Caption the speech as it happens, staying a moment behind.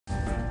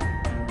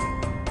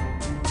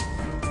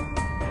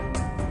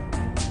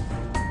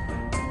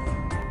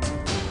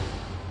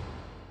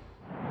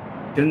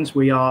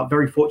We are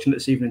very fortunate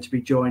this evening to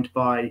be joined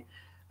by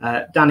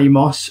Danny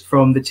Moss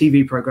from the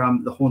TV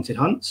program The Haunted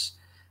Hunts.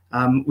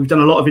 We've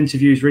done a lot of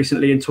interviews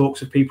recently and talks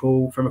with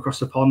people from across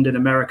the pond in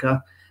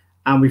America,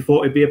 and we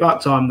thought it'd be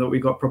about time that we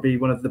got probably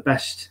one of the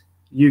best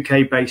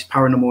UK-based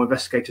paranormal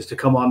investigators to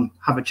come on,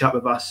 have a chat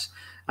with us,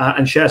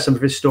 and share some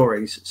of his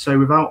stories. So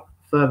without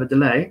further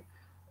delay,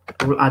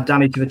 we'll add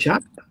Danny to the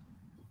chat.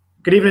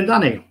 Good evening,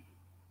 Danny.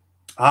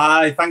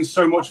 Hi, thanks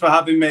so much for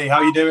having me. How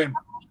are you doing?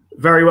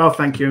 Very well,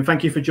 thank you. And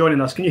thank you for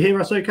joining us. Can you hear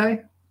us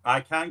okay?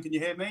 I can. Can you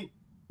hear me?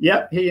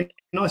 Yep, hear you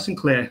nice and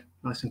clear.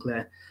 Nice and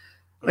clear.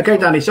 Okay,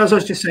 Danny, so as I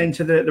was just saying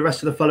to the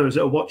rest of the followers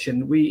that are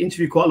watching, we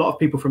interview quite a lot of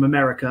people from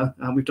America,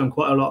 and we've done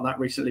quite a lot of that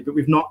recently, but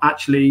we've not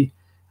actually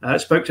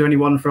spoke to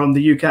anyone from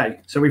the UK.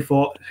 So we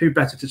thought, who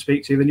better to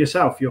speak to than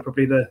yourself? You're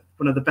probably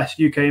one of the best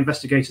UK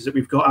investigators that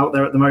we've got out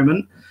there at the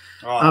moment.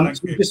 Oh,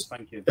 thank you.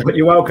 Thank you.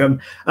 You're welcome.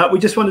 We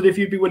just wondered if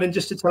you'd be willing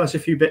just to tell us a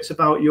few bits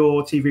about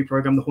your TV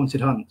program, The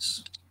Haunted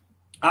Hunts.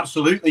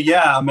 Absolutely,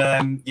 yeah.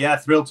 I'm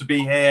thrilled to be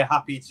here.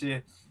 Happy to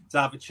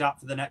have a chat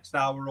for the next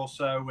hour or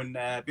so, and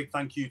big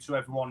thank you to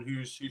everyone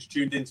who's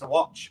tuned in to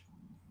watch.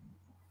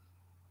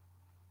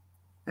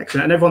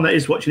 Excellent. And everyone that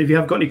is watching, if you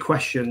have got any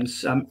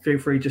questions, feel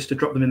free just to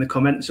drop them in the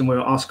comments and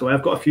we'll ask away.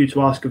 I've got a few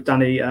to ask of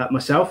Danny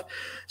myself.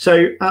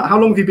 So how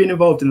long have you been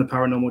involved in the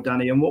paranormal,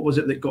 Danny, and what was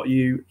it that got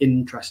you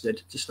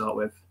interested to start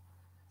with?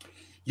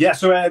 Yeah,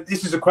 so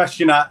this is a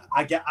question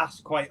I get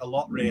asked quite a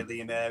lot, really,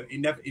 and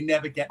it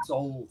never gets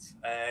old.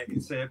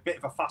 It's a bit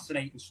of a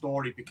fascinating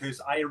story because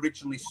I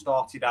originally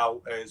started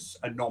out as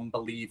a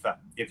non-believer,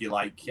 if you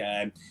like.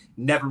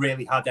 Never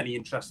really had any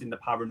interest in the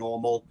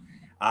paranormal,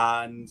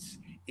 and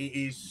it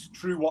is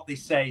true what they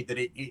say that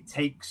it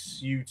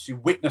takes you to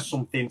witness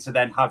something to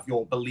then have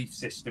your belief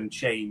system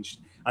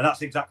changed, and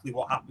that's exactly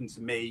what happened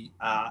to me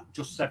at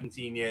just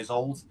 17 years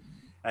old.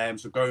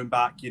 So going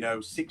back,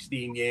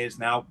 16 years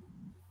now.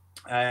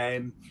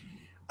 And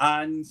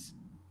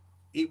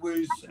it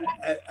was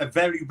a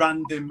very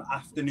random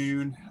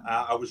afternoon.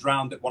 I was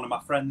round at one of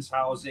my friends'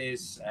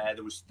 houses.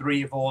 There was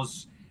three of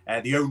us.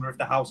 The owner of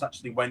the house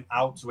actually went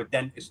out to a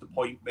dentist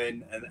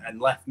appointment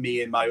and left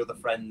me and my other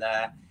friend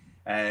there.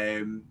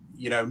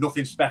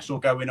 Nothing special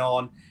going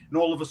on. And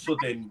all of a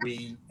sudden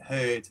we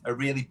heard a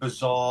really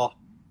bizarre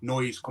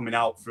noise coming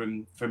out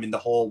from in the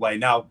hallway.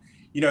 Now,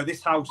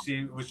 this house,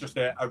 it was just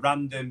a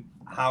random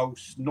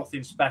house,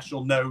 nothing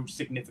special, no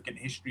significant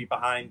history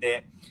behind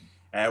it.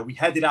 We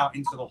headed out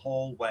into the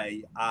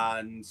hallway,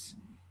 and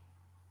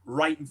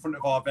right in front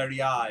of our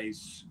very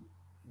eyes,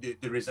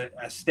 there is a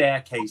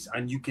staircase,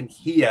 and you can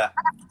hear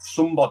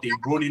somebody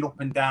running up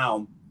and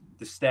down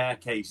the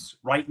staircase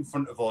right in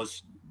front of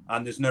us,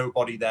 and there's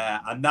nobody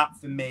there. And that,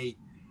 for me,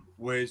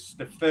 was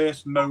the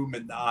first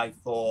moment that I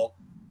thought,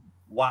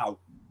 wow,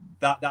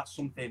 that's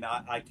something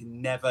I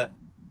can never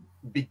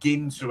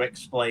begin to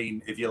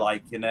explain, if you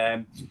like.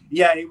 And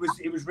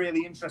it was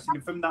really interesting.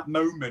 And from that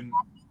moment,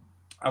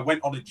 I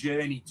went on a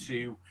journey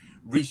to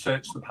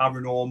research the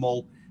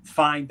paranormal,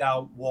 find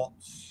out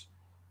what's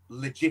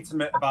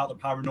legitimate about the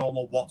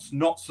paranormal, what's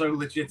not so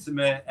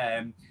legitimate,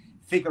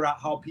 figure out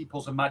how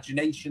people's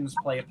imaginations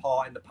play a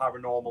part in the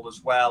paranormal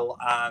as well.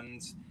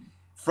 And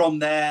from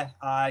there,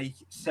 I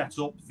set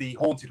up the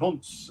Haunted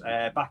Hunts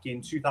back in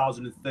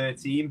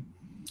 2013.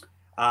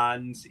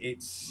 And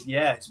it's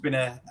been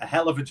a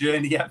hell of a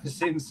journey ever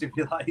since, if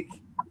you like.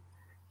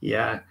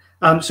 Yeah.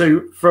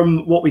 So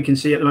from what we can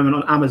see at the moment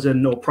on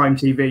Amazon or Prime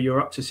TV, you're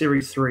up to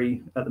series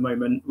 3 at the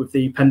moment with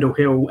the Pendle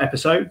Hill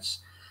episodes.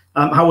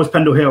 How was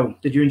Pendle Hill?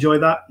 Did you enjoy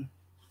that?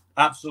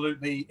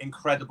 Absolutely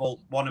incredible.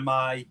 One of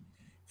my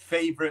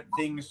favorite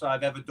things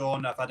I've ever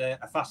done. I've had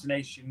a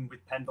fascination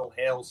with Pendle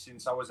Hill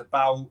since I was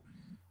about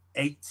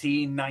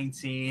 18,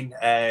 19.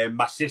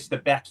 My sister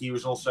Becky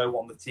was also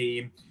on the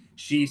team.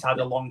 She's had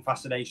a long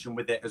fascination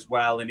with it as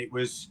well, and it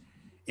was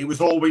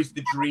always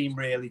the dream,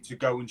 really, to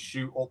go and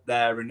shoot up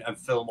there and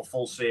film a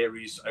full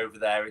series over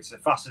there. It's a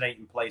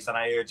fascinating place, and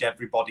I urge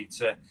everybody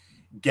to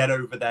get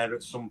over there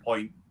at some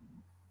point.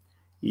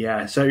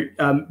 Yeah, so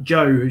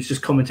Joe, who's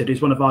just commented,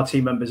 who's one of our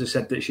team members, has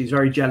said that she's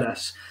very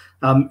jealous.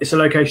 It's a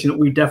location that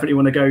we definitely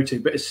want to go to,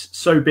 but it's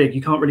so big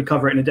you can't really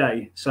cover it in a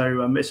day.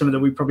 So it's something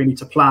that we probably need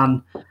to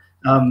plan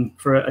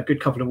for a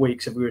good couple of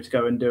weeks if we were to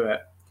go and do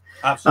it.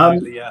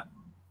 Absolutely, yeah.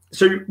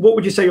 So what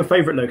would you say your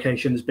favourite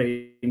location has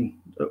been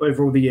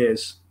over all the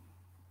years?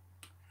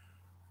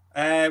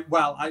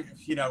 Well, I've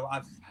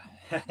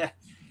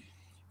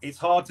it's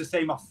hard to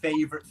say my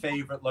favorite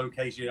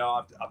location.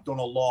 I've done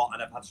a lot,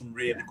 and I've had some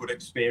really good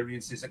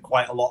experiences at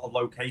quite a lot of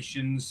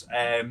locations.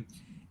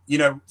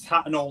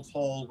 Tatton Old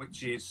Hall,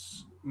 which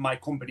is my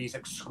company's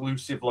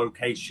exclusive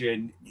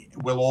location,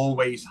 will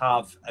always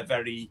have a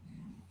very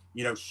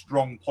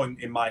strong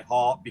point in my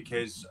heart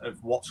because of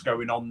what's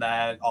going on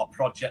there, our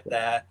project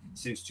there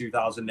since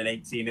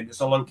 2018. And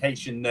it's a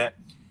location that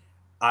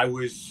I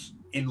was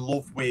in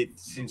love with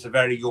since a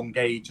very young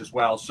age as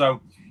well. So,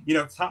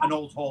 Tatton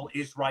Old Hall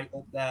is right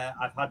up there.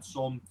 I've had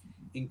some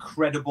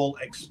incredible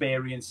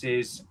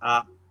experiences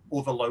at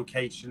other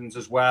locations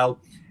as well.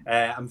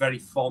 I'm very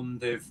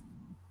fond of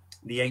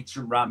the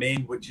ancient Ram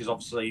Inn, which is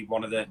obviously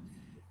one of the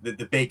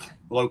big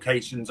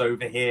locations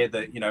over here,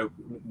 that, you know,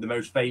 the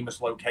most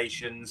famous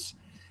locations.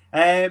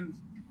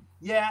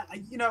 Yeah,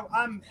 you know,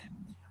 I'm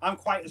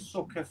quite a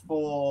sucker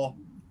for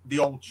the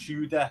old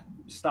Tudor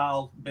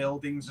style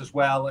buildings as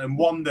well, and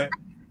one that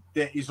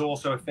is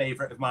also a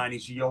favourite of mine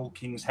is the Old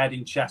King's Head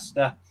in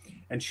Chester.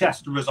 And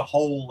Chester as a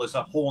whole, as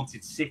a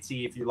haunted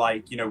city, if you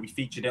like, you know, we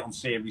featured it on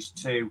Series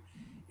 2,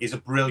 is a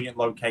brilliant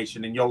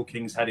location, and the Old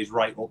King's Head is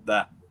right up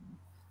there.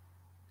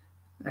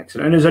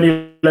 Excellent. And is there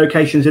any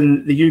locations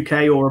in the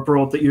UK or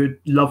abroad that you'd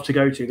love to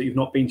go to that you've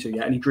not been to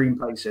yet? Any dream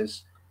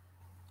places?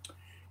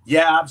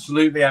 Yeah,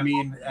 absolutely. I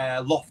mean,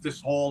 Loftus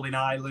Hall in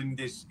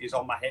Ireland is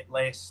on my hit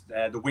list.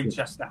 The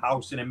Winchester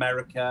House in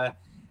America,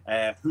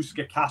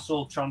 Huska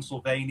Castle,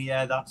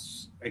 Transylvania,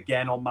 that's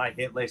again on my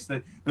hit list.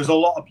 There's a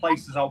lot of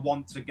places I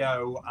want to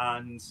go,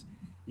 and,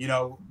 you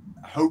know,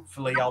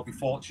 hopefully I'll be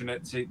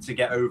fortunate to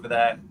get over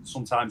there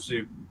sometime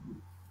soon.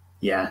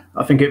 Yeah,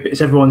 I think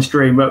it's everyone's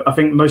dream. I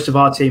think most of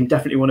our team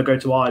definitely want to go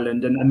to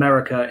Ireland, and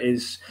America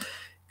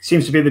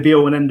seems to be the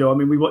be-all and end-all. I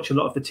mean, we watch a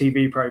lot of the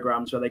TV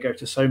programs where they go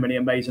to so many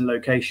amazing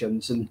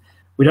locations, and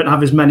we don't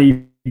have as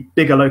many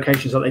bigger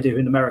locations like they do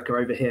in America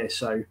over here.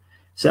 So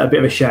it's a bit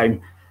of a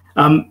shame.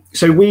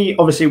 So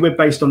we're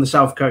based on the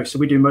South Coast, so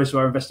we do most of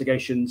our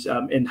investigations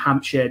in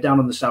Hampshire, down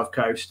on the South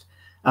Coast.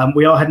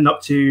 We are heading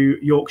up to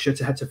Yorkshire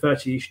to head to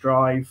 30 East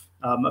Drive.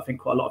 I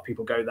think quite a lot of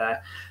people go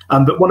there.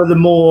 But one of the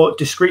more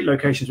discreet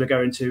locations we're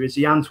going to is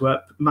the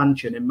Antwerp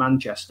Mansion in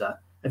Manchester.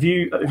 Have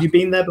you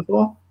been there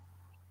before?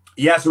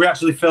 Yeah, so we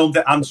actually filmed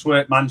at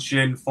Antwerp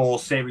Mansion for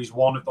Series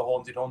 1 of The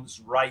Haunted Hunts,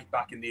 right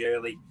back in the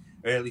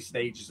early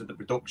stages of the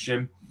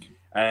production.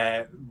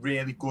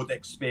 Really good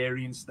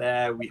experience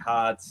there. We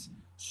had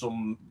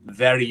some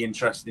very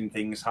interesting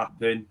things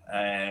happen.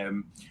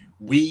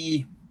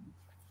 We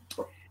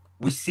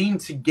seem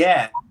to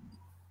get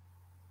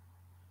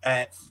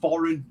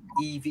foreign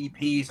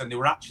EVPs, and they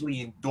were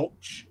actually in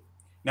Dutch.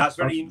 Now, it's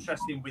very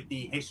interesting with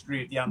the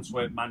history of the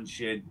Antwerp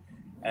Mansion,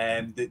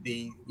 that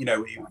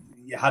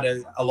you had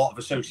a lot of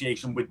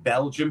association with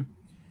Belgium,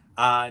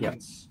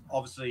 and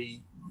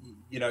obviously,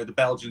 you know, the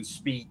Belgians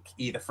speak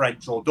either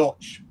French or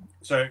Dutch.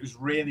 So it was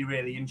really,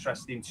 really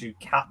interesting to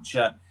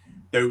capture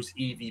those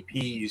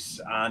EVPs.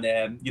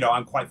 And, you know,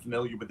 I'm quite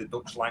familiar with the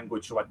Dutch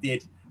language, so I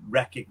did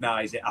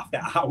recognize it after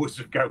hours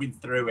of going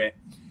through it.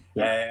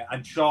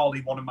 And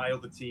Charlie, one of my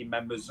other team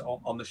members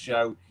on the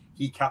show,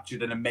 he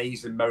captured an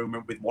amazing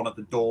moment with one of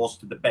the doors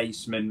to the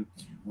basement,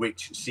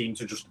 which seemed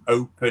to just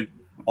open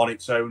on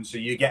its own. So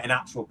you get an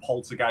actual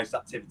poltergeist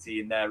activity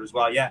in there as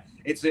well. Yeah,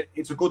 it's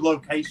a good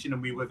location,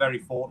 and we were very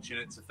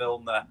fortunate to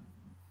film there.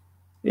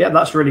 Yeah,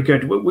 that's really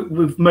good.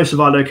 With most of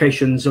our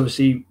locations,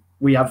 obviously,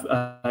 we have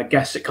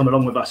guests that come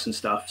along with us and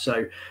stuff.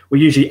 So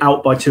we're usually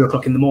out by 2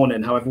 o'clock in the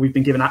morning. However, we've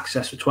been given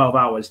access for 12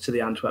 hours to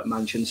the Antwerp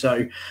Mansion.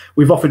 So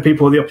we've offered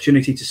people the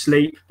opportunity to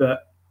sleep,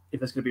 but if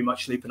there's going to be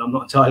much sleeping, I'm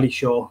not entirely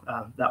sure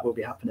that will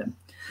be happening.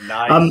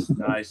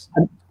 Nice.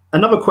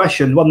 Another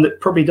question, one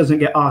that probably doesn't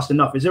get asked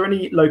enough. Is there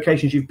any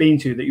locations you've been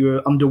to that you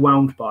were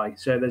underwhelmed by?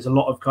 So there's a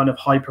lot of kind of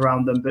hype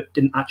around them, but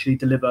didn't actually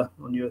deliver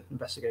on your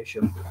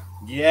investigation?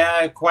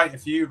 Yeah, quite a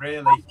few,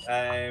 really.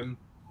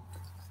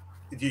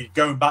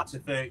 Going back to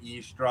 30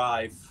 East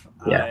Drive,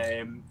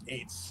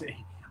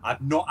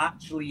 I've not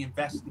actually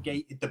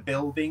investigated the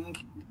building,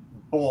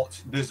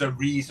 but there's a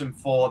reason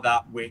for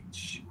that,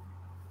 which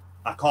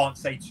I can't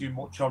say too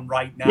much on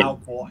right now.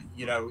 But,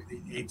 you know,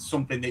 it's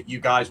something that you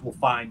guys will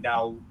find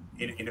out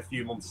in a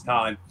few months'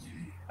 time.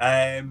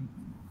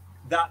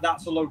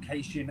 That's a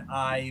location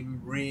I'm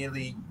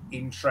really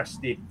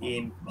interested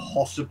in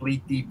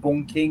possibly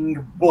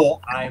debunking,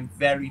 but I'm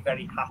very,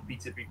 very happy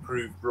to be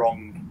proved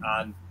wrong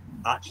and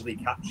actually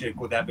capture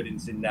good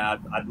evidence in there.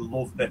 I'd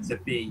love there to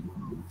be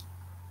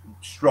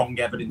strong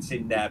evidence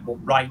in there, but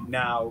right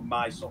now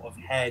my sort of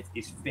head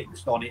is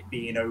fixed on it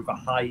being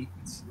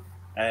overhyped.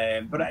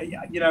 But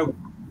you know,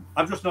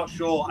 I'm just not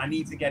sure. I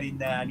need to get in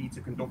there. I need to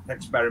conduct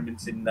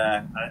experiments in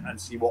there and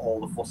see what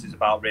all the fuss is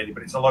about, really.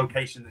 But it's a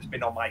location that's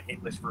been on my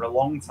hit list for a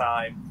long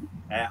time.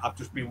 I've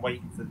just been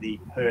waiting for the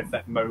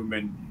perfect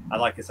moment.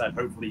 And like I said,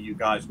 hopefully you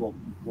guys will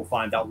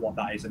find out what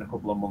that is in a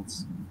couple of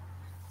months.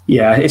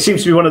 Yeah, it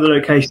seems to be one of the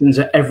locations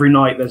that every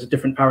night there's a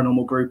different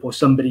paranormal group or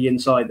somebody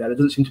inside there. There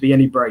doesn't seem to be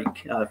any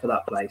break for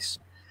that place.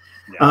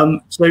 Yeah.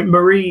 So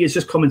Marie has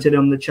just commented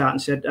on the chat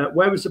and said,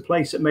 where was the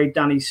place that made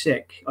Danny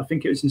sick? I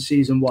think it was in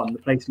season 1. The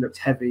place looked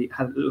heavy,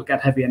 had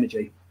heavy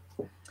energy.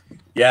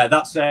 Yeah,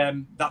 that's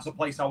a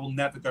place I will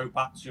never go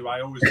back to.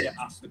 I always get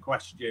asked the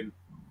question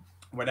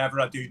whenever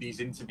I do these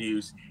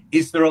interviews,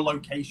 is there a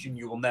location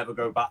you will never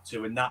go back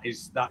to? And that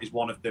is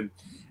one of them.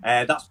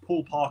 That's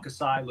Poole Park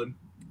Asylum.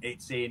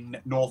 It's in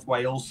North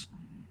Wales.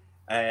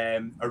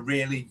 A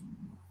really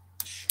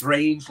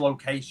strange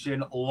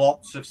location,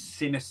 lots of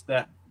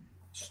sinister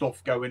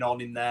stuff going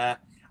on in there.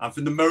 And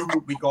from the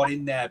moment we got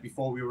in there,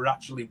 before we were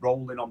actually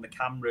rolling on the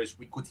cameras,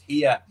 we could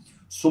hear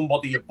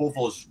somebody above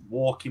us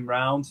walking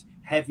around,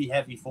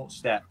 heavy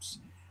footsteps.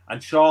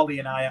 And Charlie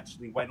and I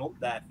actually went up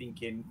there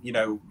thinking, you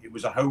know, it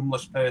was a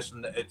homeless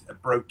person that had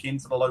broke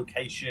into the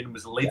location,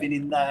 was living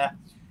in there.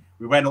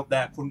 We went up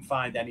there, couldn't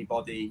find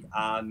anybody.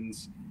 And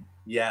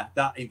yeah,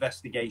 that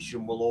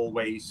investigation will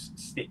always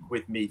stick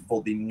with me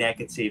for the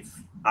negative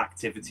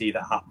activity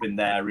that happened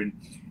there. And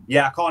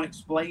yeah, I can't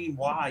explain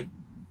why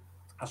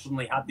I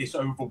suddenly had this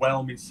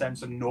overwhelming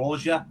sense of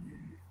nausea.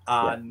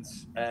 And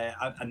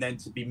then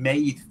to be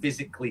made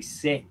physically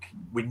sick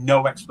with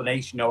no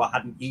explanation. No, I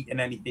hadn't eaten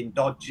anything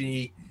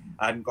dodgy.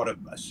 I hadn't got a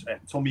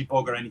tummy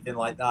bug or anything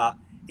like that.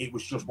 It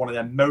was just one of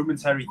them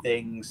momentary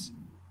things,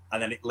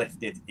 and then it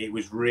lifted. It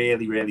was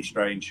really, really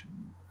strange.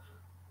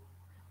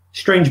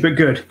 Strange but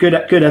good. Good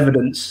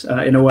evidence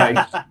in a way.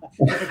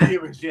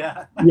 Viewers,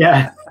 yeah.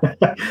 Yeah.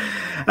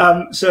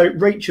 So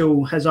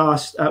Rachel has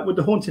asked, would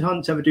the Haunted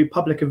Hunts ever do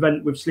public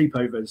event with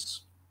sleepovers?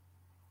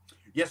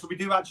 Yes, so we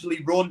do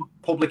actually run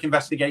public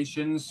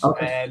investigations,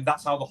 and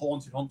that's how the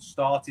Haunted Hunt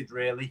started,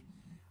 really.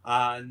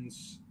 And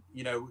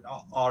you know,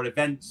 our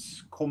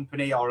events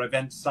company, our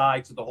events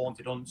side to the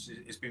Haunted Hunts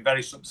has been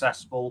very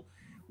successful.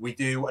 We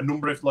do a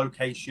number of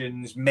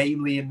locations,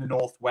 mainly in the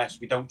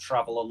Northwest. We don't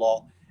travel a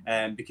lot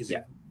because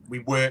we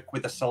work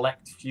with a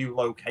select few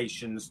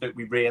locations that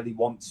we really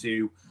want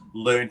to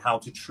learn how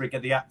to trigger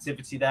the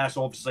activity there.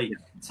 So obviously,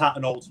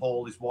 Tatternold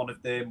Hall is one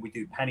of them. We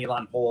do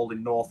Pennyland Hall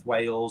in North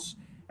Wales,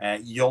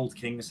 Yold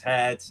King's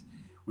Head.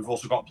 We've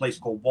also got a place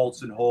called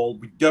Walton Hall.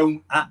 We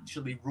don't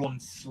actually run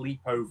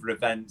sleepover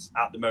events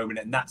at the moment,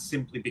 and that's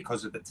simply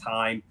because of the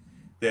time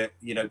that,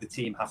 you know, the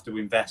team have to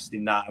invest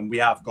in that, and we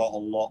have got a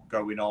lot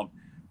going on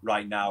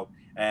right now.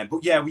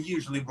 But yeah, we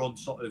usually run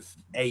sort of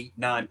 8,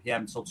 9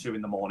 p.m. till 2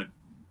 in the morning.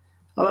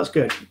 Oh, that's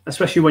good,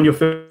 especially when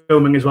you're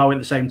filming as well at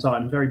the same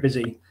time. Very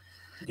busy.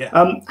 Yeah.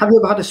 Have you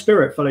ever had a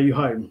spirit follow you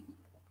home?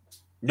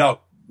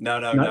 No.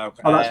 Oh,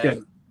 that's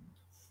good.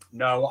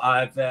 No,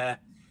 I've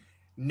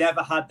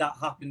never had that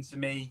happen to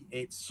me.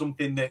 It's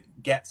something that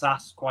gets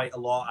asked quite a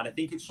lot, and I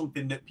think it's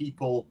something that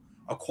people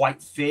are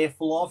quite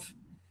fearful of.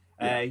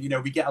 You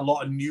know, we get a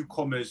lot of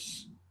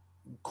newcomers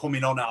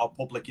coming on our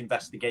public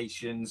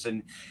investigations,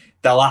 and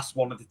they'll ask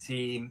one of the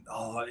team,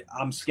 "Oh,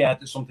 I'm scared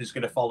that something's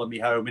going to follow me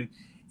home." And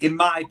in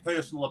my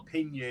personal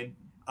opinion,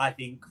 I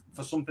think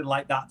for something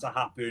like that to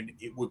happen,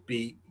 it would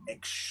be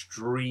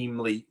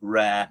extremely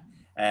rare,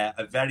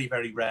 a very,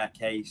 very rare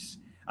case.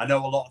 I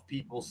know a lot of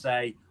people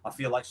say, I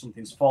feel like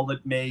something's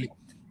followed me.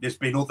 There's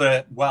been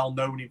other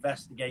well-known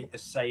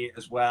investigators say it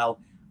as well.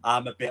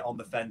 I'm a bit on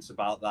the fence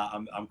about that.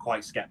 I'm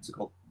quite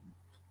skeptical.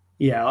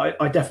 Yeah,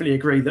 I definitely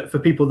agree that for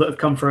people that have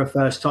come for a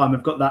first time,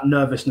 have got that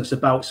nervousness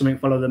about something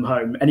follow them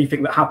home,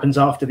 anything that happens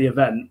after the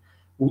event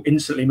will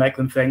instantly make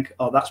them think,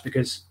 oh, that's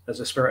because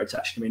there's a spirit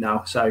attached to me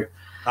now. So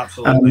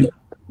absolutely.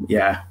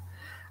 Yeah.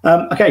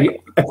 Okay,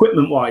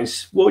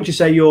 equipment-wise, what would you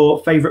say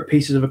your favourite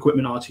pieces of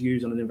equipment are to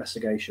use on an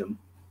investigation?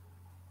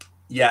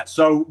 Yeah,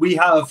 so we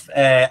have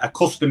a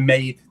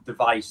custom-made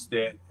device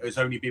that has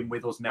only been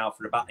with us now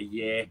for about a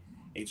year.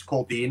 It's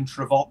called the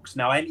Intravox.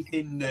 Now,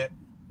 anything that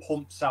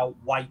pumps out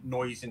white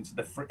noise into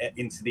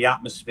the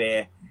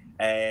atmosphere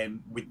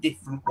with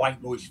different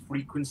white noise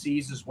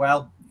frequencies as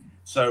well.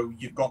 So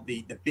you've got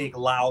the big,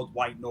 loud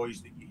white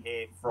noise that you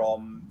hear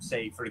from,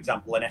 say, for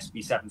example, an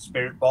SB7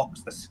 spirit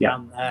box, the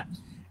scan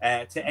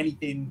there, to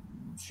anything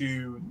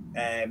to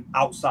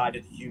outside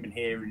of the human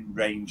hearing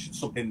range,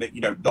 something that, you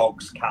know,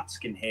 dogs, cats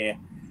can hear.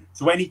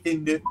 So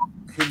anything that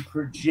can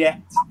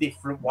project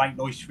different white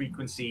noise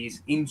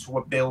frequencies into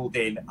a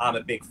building, I'm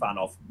a big fan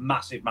of,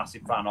 massive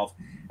fan of.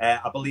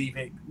 I believe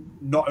it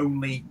not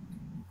only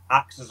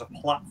acts as a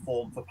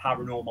platform for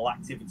paranormal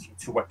activity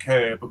to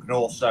occur, but can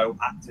also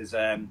act as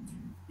a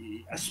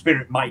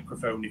spirit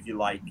microphone, if you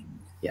like.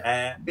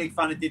 Big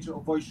fan of digital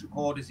voice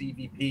recorders,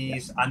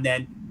 EVPs, and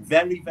then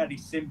very, very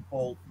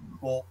simple,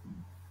 but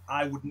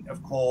I wouldn't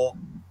have caught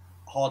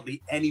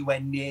hardly anywhere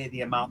near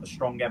the amount of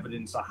strong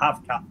evidence I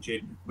have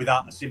captured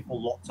without a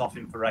simple locked off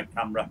infrared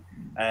camera.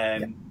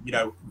 You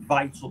know,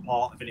 vital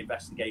part of an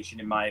investigation,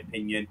 in my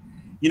opinion.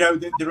 You know,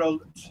 there are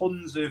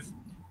tons of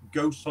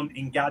ghost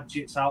hunting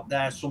gadgets out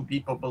there. Some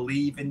people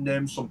believe in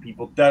them, some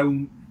people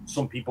don't.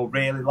 Some people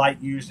really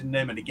like using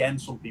them, and again,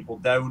 some people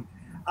don't.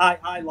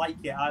 I like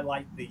it. I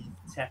like the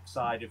tech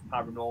side of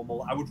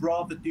paranormal. I would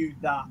rather do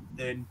that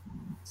than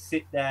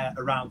sit there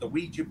around a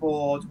Ouija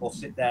board or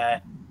sit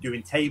there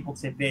doing table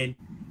tipping.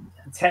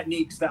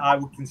 Techniques that I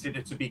would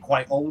consider to be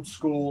quite old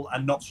school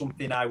and not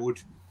something I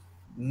would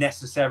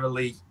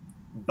necessarily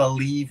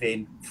believe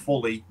in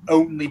fully,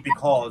 only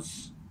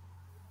because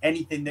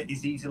anything that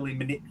is easily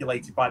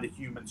manipulated by the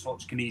human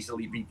touch can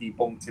easily be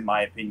debunked, in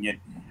my opinion.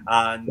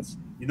 And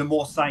the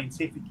more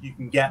scientific you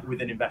can get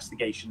with an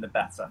investigation, the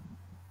better.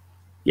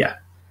 Yeah,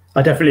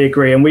 I definitely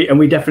agree. And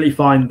we definitely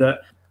find that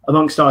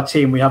amongst our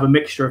team, we have a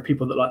mixture of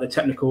people that like the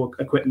technical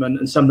equipment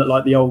and some that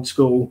like the old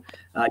school,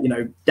 you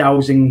know,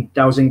 dowsing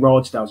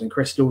rods, dowsing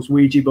crystals,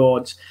 Ouija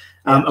boards.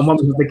 And one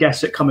of the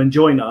guests that come and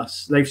join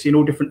us, they've seen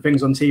all different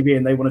things on TV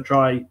and they want to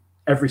try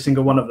every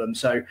single one of them.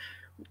 So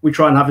we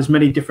try and have as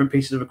many different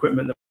pieces of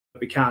equipment that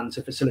we can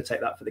to facilitate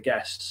that for the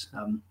guests.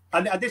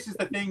 And this is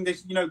the thing.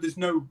 There's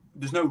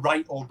no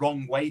right or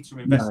wrong way to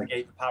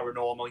investigate the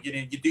paranormal.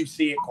 You do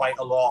see it quite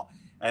a lot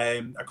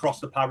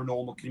across the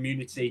paranormal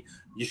community.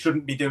 You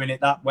shouldn't be doing it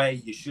that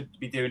way. You should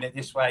be doing it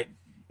this way.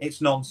 It's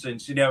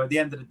nonsense. At the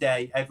end of the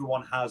day,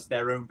 everyone has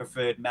their own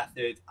preferred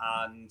method,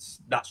 and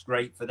that's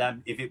great for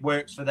them. If it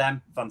works for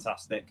them,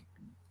 fantastic.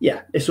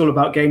 Yeah, it's all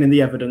about gaining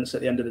the evidence at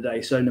the end of the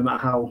day. So no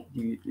matter how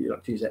you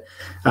like to use it.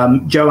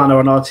 Joanna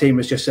on our team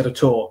has just said a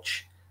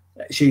torch.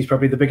 She's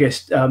probably the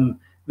biggest, the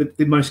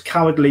most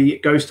cowardly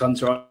ghost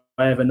hunter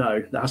I ever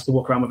know, that has to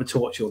walk around with a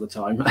torch all the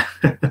time.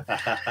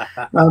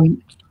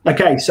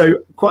 Okay, so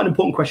quite an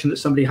important question that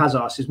somebody has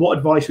asked is, what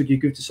advice would you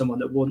give to someone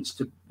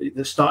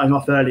that's starting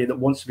off earlier, that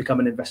wants to become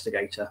an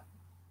investigator,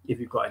 if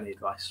you've got any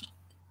advice?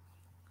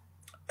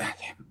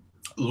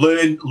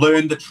 Learn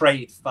the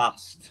trade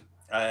fast.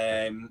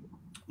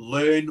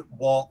 Learn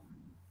what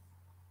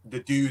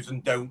the do's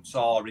and don'ts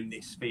are in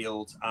this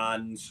field.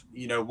 And,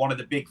 one of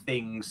the big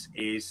things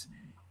is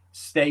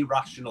stay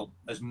rational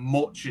as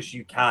much as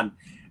you can.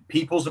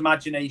 People's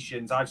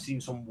imaginations, I've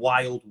seen some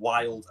wild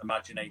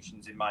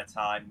imaginations in my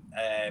time,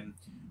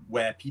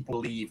 where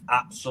people believe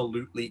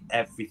absolutely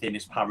everything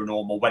is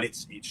paranormal when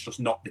it's just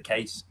not the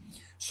case.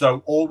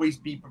 So always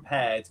be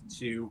prepared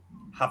to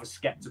have a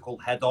skeptical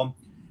head on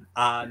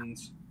and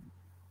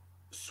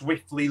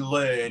swiftly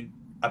learn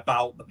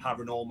about the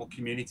paranormal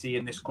community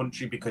in this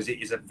country, because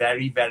it is a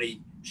very, very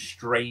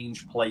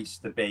strange place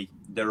to be.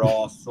 There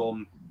are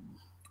some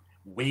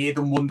weird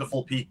and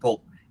wonderful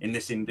people in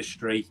this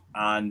industry,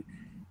 and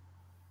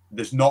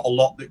there's not a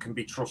lot that can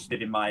be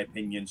trusted, in my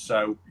opinion.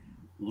 So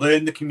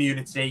learn the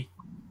community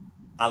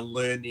and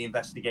learn the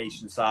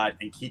investigation side,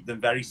 and keep them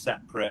very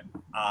separate.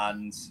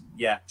 And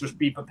yeah, just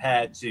be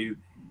prepared to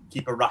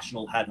keep a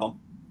rational head on.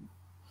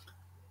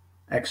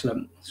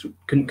 Excellent.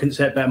 Couldn't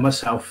say it better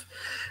myself.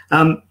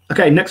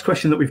 Okay, next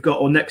question that we've got,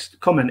 or next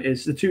comment,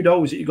 is the 2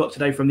 dolls that you got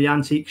today from the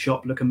antique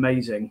shop look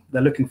amazing.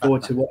 They're looking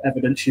forward to what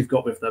evidence you've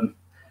got with them.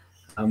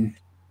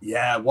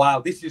 Yeah, wow,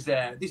 this is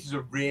a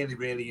really,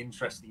 really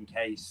interesting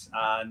case.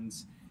 And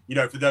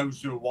for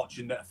those who are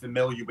watching that are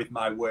familiar with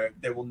my work,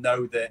 they will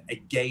know that,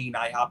 again,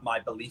 I had my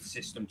belief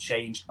system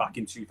changed back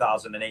in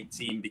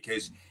 2018,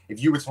 because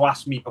if you were to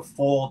ask me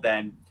before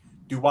then,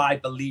 do I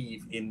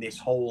believe in this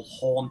whole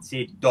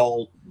haunted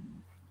doll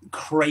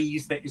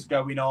craze that is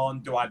going on?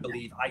 Do I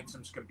believe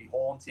items can be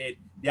haunted?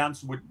 The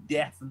answer would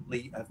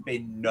definitely have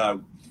been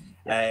no.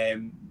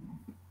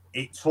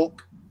 It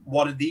took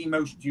one of the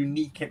most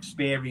unique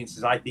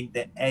experiences I think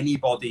that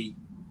anybody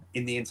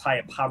in the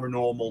entire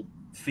paranormal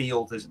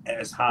field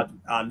has had,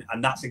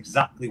 and that's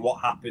exactly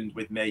what happened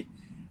with me.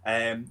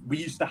 We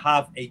used to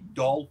have a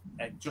doll,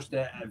 just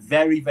a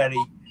very,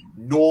 very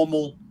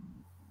normal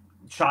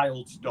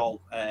child's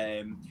doll,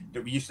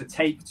 that we used to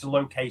take to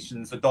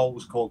locations. The doll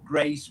was called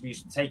Grace. We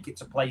used to take it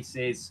to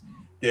places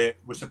that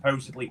were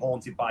supposedly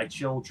haunted by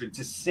children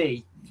to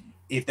see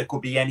if there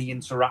could be any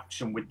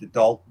interaction with the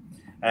doll.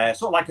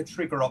 Sort of like a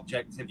trigger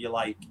object, if you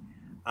like.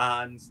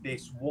 And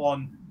this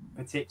one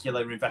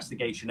particular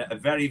investigation at a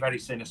very, very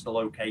sinister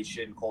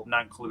location called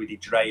Nanclwyd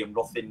Dre in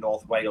Ruthin,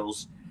 North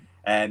Wales,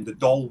 the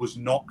doll was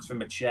knocked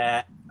from a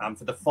chair, and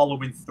for the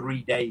following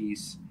 3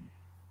 days,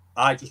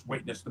 I just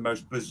witnessed the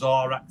most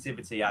bizarre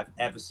activity I've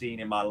ever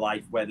seen in my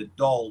life, where the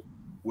doll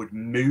would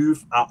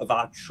move out of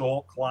our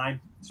chalk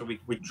line. So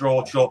we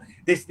draw chalk.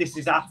 This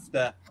is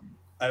after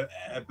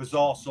a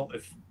bizarre sort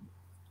of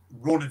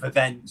run of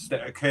events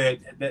that occurred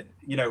that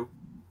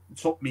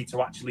took me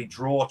to actually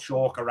draw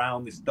chalk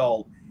around this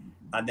doll,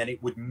 and then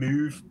it would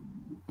move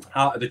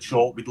out of the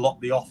chalk. We'd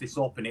lock the office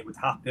up and it would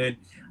happen,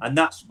 and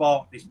that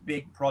sparked this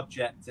big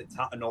project at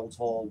Tatton Old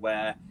Hall,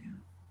 where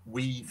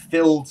we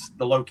filled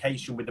the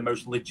location with the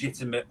most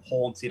legitimate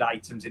haunted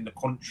items in the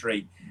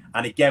country.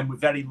 And again, we're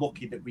very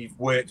lucky that we've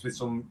worked with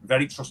some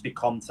very trusted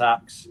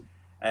contacts,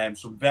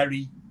 some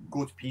very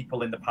good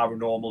people in the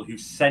paranormal who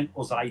sent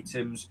us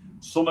items.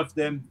 Some of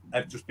them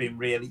have just been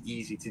really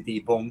easy to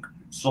debunk.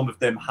 Some of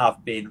them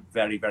have been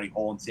very, very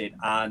haunted.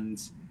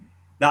 And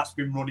that's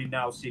been running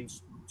now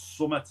since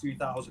summer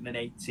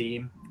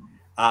 2018.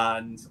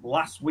 And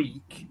last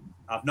week,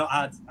 I've not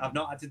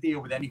had to deal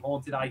with any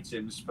haunted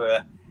items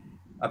for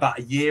about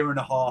 1.5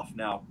 years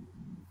now.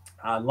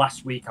 And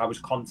last week I was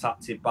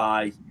contacted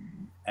by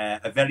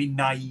a very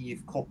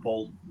naive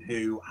couple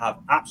who have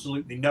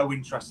absolutely no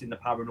interest in the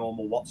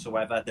paranormal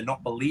whatsoever. They're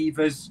not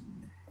believers,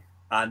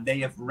 and they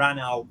have ran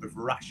out of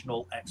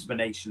rational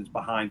explanations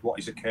behind what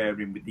is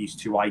occurring with these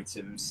 2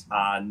 items.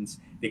 And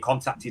they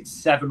contacted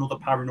 7 other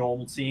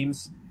paranormal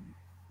teams.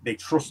 They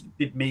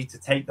trusted me to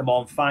take them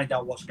on, find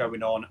out what's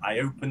going on. I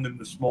opened them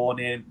this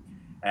morning.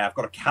 I've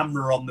got a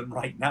camera on them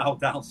right now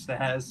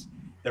downstairs.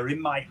 They're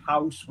in my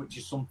house, which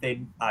is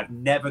something I've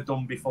never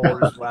done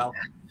before as well.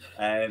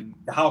 The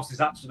house is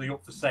actually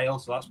up for sale,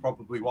 so that's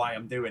probably why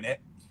I'm doing it.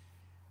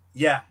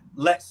 Yeah,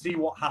 let's see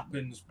what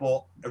happens.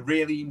 But a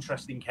really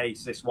interesting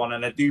case, this one.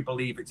 And I do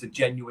believe it's a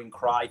genuine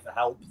cry for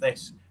help,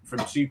 this,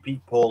 from 2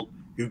 people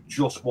who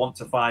just want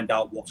to find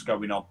out what's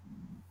going on.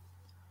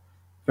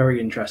 Very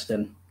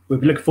interesting. we'll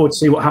be looking forward to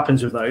see what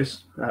happens with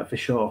those for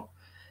sure.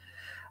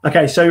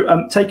 Okay,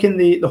 so taking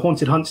the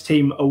Haunted Hunts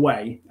team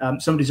away,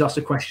 somebody's asked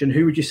a question.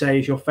 Who would you say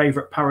is your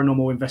favourite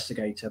paranormal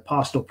investigator,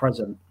 past or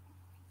present?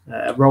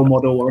 A role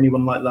model or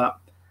anyone like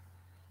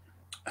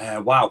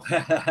that? Wow.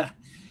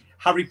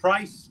 Harry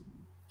Price.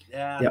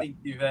 Yep. I think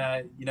you've,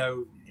 you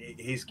know,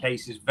 his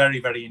case is very,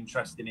 very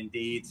interesting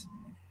indeed.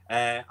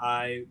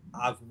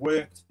 I've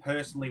worked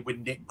personally with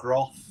Nick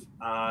Groff,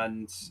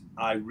 and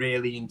I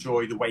really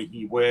enjoy the way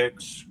he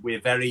works.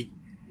 We're very,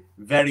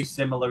 very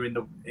similar in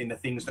the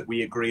things that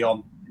we agree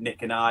on,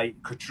 Nick and I.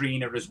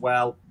 Katrina as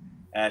well.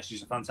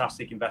 She's a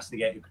fantastic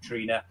investigator,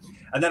 Katrina.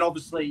 And then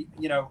obviously,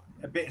 you know,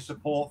 a bit of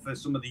support for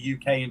some of the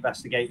UK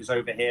investigators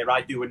over here.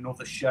 I do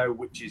another show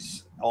which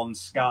is on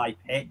Sky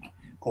Pick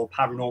called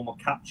Paranormal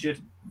Captured.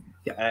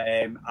 Yeah.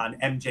 And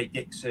MJ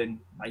Dixon,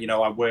 you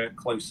know, I work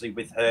closely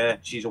with her.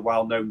 She's a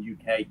well-known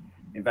UK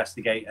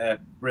investigator,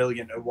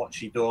 brilliant at what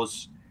she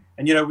does.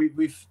 And, you know,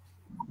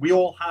 we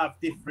all have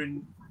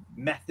different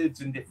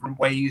methods and different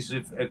ways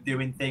of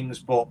doing things.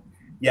 But,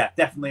 yeah,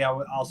 definitely,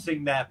 I'll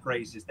sing their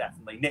praises,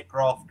 definitely. Nick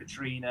Groff,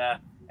 Katrina,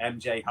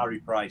 MJ, Harry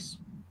Price.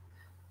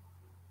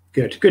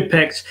 Good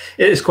picks.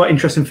 It is quite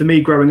interesting for me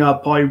growing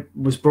up. I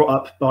was brought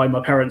up by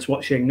my parents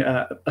watching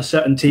a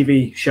certain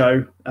TV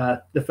show,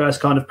 the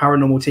first kind of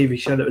paranormal TV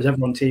show that was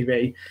ever on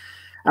TV.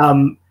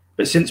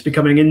 But since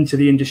becoming into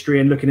the industry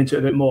and looking into it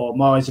a bit more,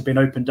 my eyes have been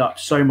opened up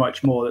so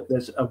much more that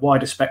there's a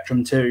wider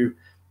spectrum to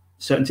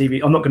certain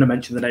TV. I'm not going to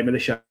mention the name of the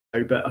show,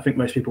 but I think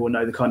most people will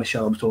know the kind of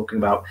show I'm talking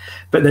about.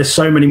 But there's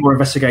so many more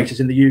investigators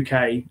in the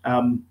UK.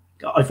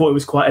 I thought it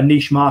was quite a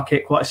niche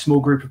market, quite a small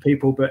group of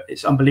people, but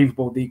it's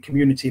unbelievable the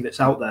community that's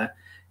out there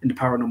in the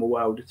paranormal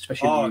world,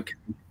 especially in the UK.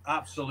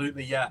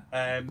 Absolutely, yeah.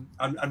 And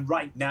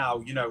right now,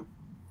 you know,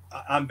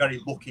 I'm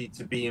very lucky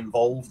to be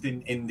involved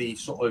in the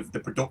sort of the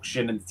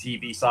production and the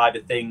TV side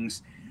of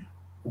things.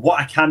 What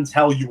I can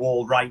tell you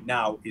all right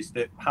now is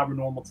that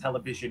paranormal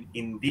television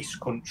in this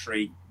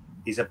country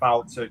is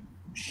about to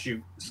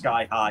shoot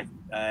sky high.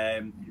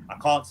 I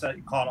can't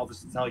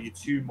obviously tell you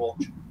too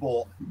much,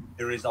 but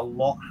there is a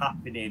lot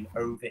happening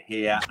over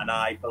here, and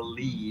I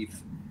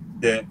believe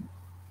that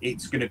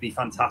it's going to be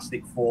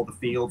fantastic for the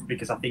field,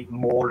 because I think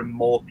more and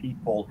more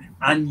people,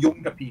 and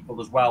younger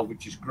people as well,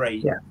 which is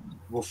great,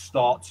 will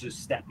start to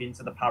step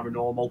into the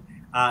paranormal,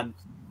 and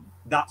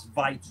that's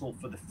vital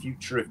for the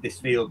future of this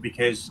field,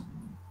 because,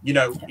 you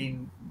know,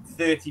 in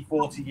 30,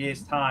 40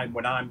 years time,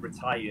 when I'm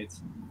retired,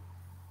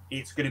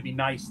 it's going to be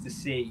nice to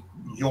see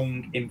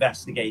young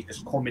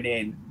investigators coming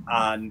in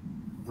and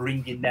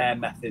bringing their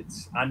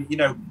methods. And, you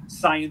know,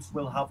 science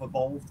will have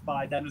evolved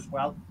by then as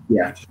well,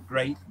 which is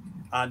great.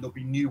 And there'll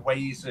be new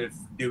ways of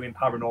doing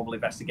paranormal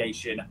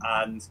investigation.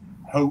 And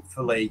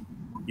hopefully,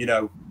 you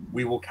know,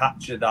 we will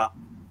capture that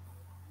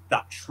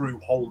true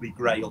holy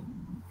grail.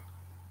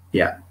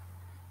 Yeah.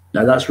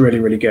 No, that's really,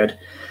 really good.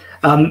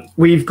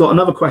 We've got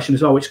another question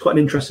as well, which is quite an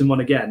interesting one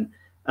again.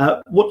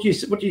 What do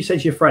you say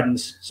to your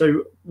friends?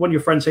 So when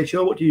your friends say to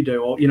you, oh, what do you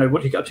do? Or, you know,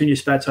 what do you get up to in your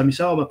spare time? You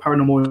say, oh, I'm a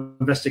paranormal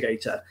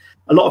investigator.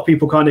 A lot of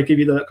people kind of give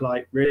you the look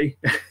like, really?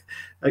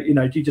 You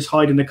know, do you just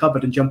hide in the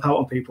cupboard and jump out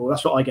on people?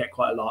 That's what I get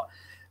quite a lot.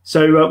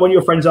 So when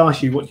your friends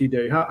ask you, what do you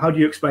do? How do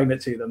you explain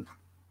it to them?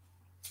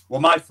 Well,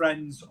 my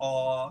friends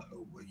are,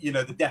 you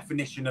know, the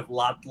definition of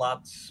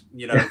lads.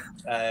 You know,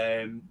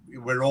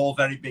 we're all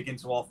very big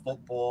into our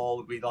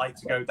football. We like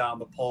to go down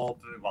the pub.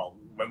 Well,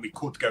 when we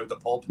could go to the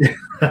pub.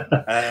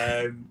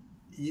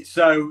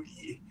 So,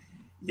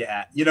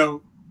 yeah, you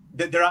know,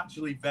 they're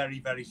actually very,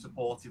 very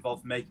supportive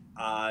of me,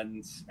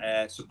 and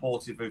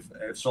supportive of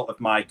sort of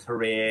my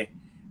career,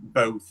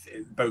 both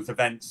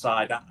event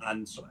side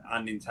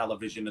and in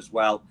television as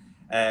well.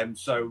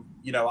 So,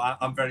 you know,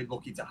 I'm very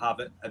lucky to have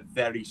a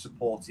very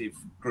supportive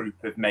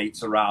group of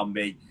mates around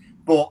me.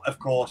 But of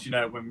course, you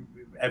know, when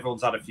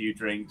everyone's had a few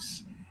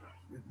drinks,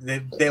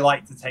 they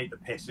like to take the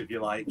piss, if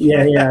you like.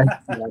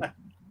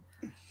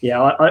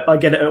 Yeah, I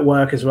get it at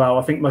work as well.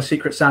 I think my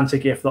Secret Santa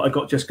gift that I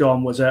got just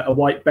gone was a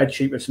white bed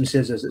sheet with some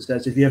scissors that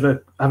says, if you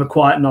ever have a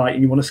quiet night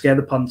and you want to scare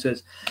the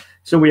punters,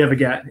 it's all we ever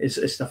get is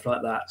stuff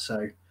like that.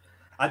 So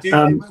I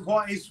do.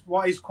 What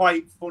is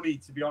quite funny,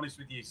 to be honest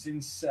with you,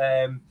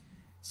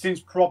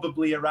 since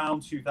probably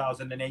around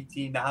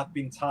 2018, there have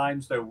been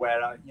times though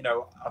where you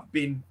know, I've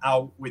been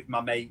out with my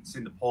mates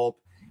in the pub,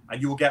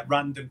 and you'll get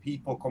random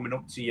people coming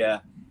up to you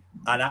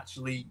and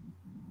actually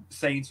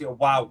saying to you,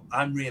 wow,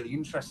 I'm really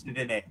interested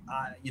in it.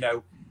 You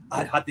know,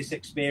 I've had this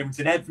experience,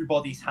 and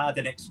everybody's had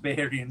an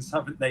experience,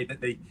 haven't they,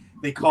 that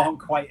they can't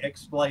quite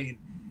explain.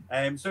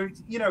 So,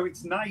 you know,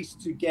 it's nice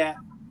to get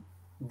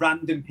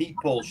random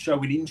people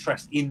showing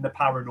interest in the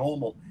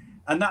paranormal.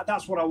 And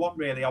that's what I want,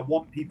 really. I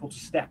want people to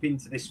step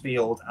into this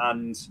field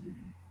and,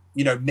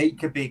 you know,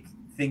 make a big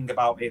thing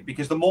about it,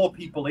 because the more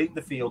people in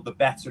the field, the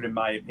better, in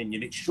my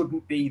opinion. It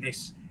shouldn't be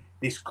this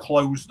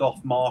closed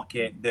off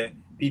market that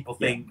people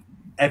think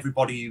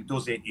everybody who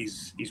does it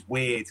is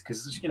weird,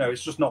 because, you know,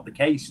 it's just not the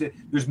case.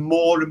 There's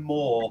more and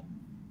more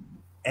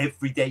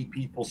everyday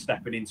people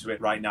stepping into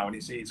it right now, and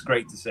it's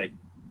great to see.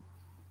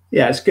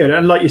 Yeah, it's good.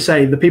 And like you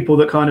say, the people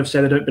that kind of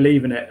say they don't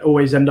believe in it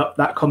always end up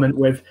that comment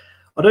with,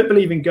 I don't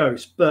believe in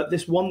ghosts, but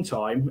this one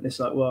time, it's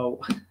like,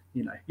 well,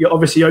 you're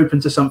obviously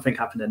open to something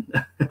happening.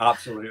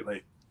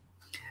 Absolutely.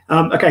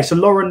 Okay, so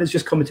Lauren has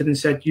just commented and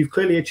said, you've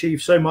clearly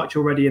achieved so much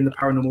already in the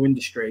paranormal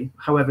industry.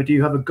 However, do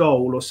you have a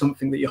goal or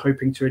something that you're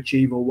hoping to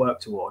achieve or work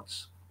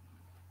towards?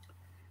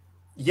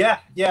 Yeah,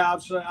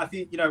 absolutely. I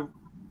think,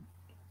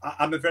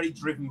 I'm a very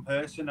driven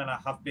person, and I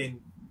have been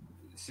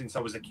since I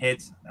was a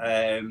kid.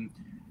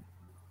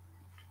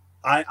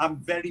 I'm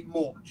very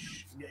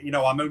much,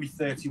 I'm only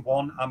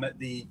 31. I'm at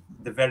the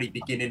very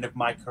beginning of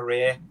my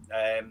career.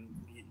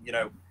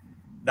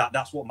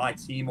 That's what my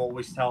team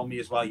always tell me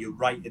as well. You're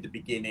right at the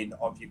beginning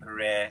of your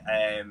career.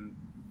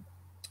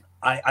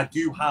 I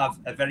do have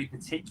a very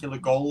particular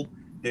goal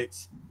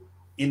that's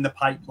in the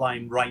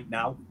pipeline right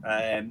now.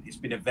 It's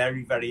been a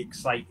very, very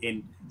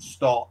exciting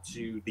start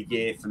to the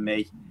year for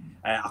me.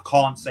 I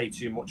can't say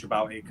too much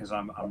about it because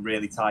I'm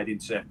really tied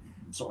into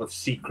sort of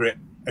secret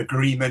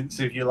agreements,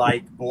 if you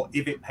like. But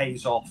if it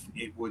pays off,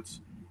 it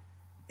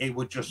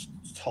would just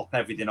top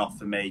everything off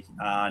for me,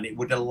 and it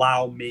would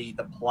allow me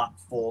the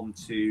platform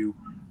to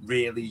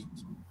really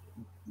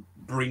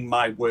bring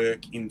my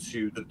work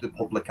into the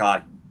public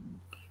eye.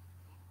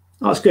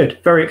 Oh, that's good.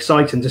 Very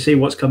exciting to see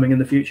what's coming in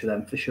the future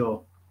then, for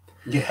sure.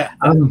 Yeah.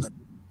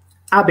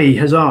 Abby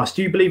has asked,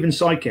 do you believe in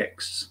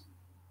psychics?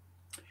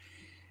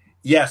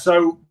 Yeah,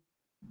 so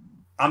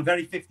I'm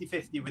very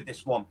 50-50 with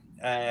this one.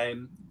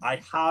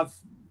 I have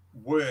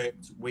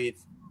worked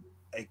with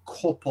a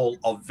couple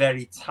of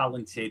very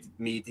talented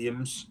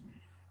mediums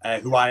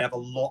who I have a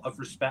lot of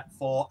respect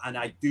for, and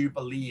I do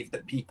believe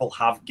that people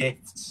have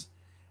gifts.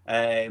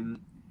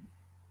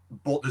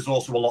 But there's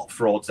also a lot of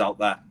frauds out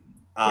there,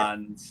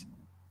 and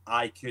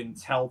I can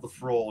tell the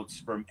frauds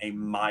from a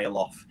mile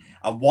off.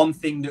 And one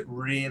thing that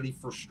really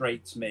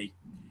frustrates me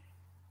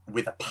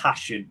with a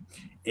passion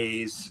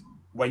is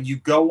when you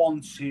go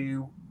on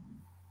to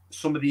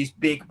some of these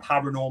big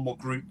paranormal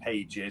group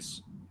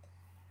pages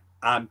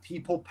and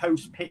people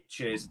post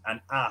pictures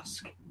and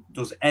ask,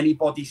 does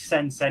anybody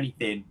sense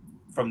anything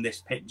from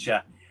this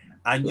picture?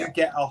 And you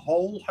get a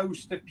whole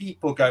host of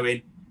people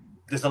going,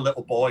 there's a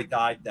little boy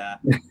died there.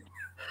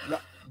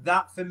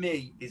 That for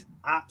me is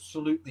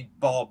absolutely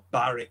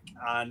barbaric,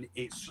 and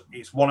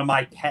it's one of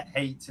my pet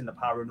hates in the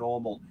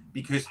paranormal,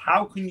 because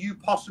how can you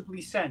possibly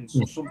sense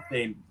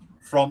something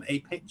from a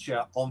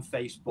picture on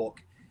Facebook?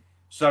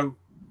 So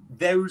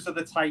those are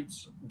the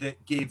types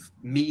that give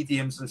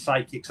mediums and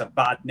psychics a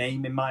bad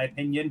name, in my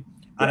opinion.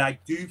 And I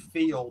do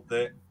feel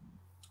that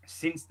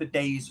since the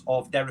days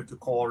of Derek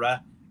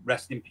Acora,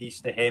 rest in peace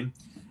to him,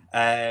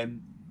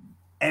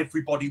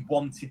 everybody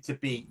wanted to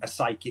be a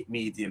psychic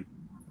medium.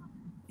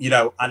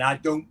 And I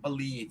don't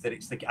believe that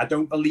I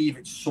don't believe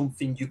it's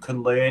something you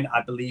can learn.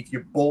 I believe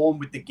you're born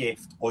with the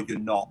gift or you're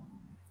not.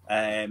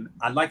 And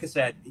like I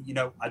said,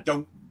 I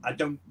don't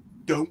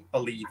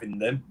believe in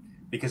them,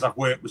 because I've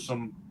worked with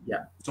some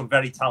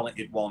very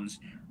talented ones.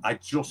 I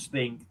just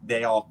think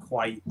they are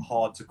quite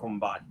hard to come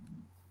by.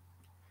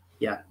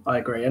 Yeah, I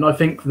agree. And I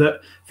think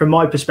that from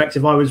my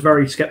perspective, I was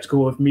very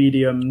skeptical of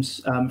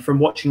mediums from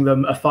watching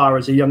them afar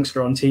as a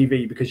youngster on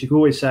TV, because you can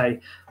always say,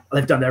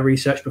 they've done their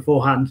research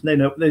beforehand. They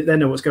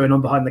know what's going on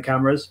behind the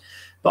cameras.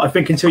 But I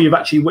think until you've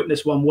actually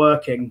witnessed one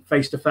working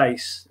face to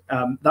face,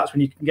 that's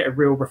when you can get a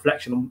real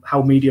reflection on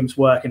how mediums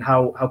work and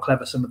how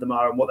clever some of them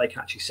are and what they can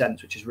actually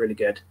sense, which is really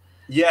good.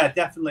 Yeah,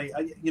 definitely.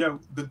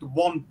 The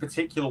one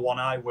particular one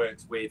I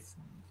worked with,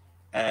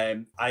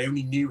 I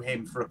only knew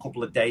him for a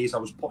couple of days. I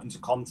was put into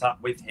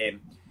contact with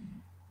him.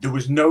 There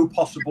was no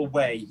possible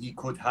way he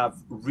could have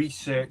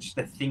researched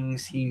the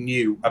things he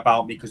knew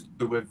about me, because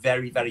there were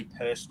very, very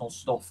personal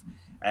stuff.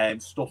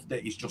 Stuff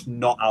that is just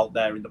not out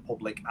there in the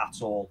public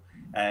at all.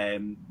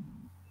 And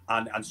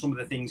some of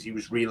the things he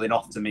was reeling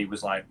off to me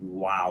was like,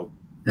 wow,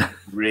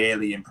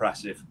 really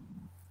impressive.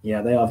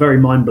 Yeah, they are very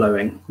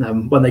mind-blowing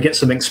when they get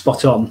something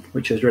spot on,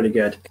 which is really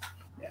good.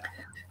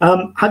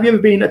 Yeah. Have you ever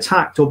been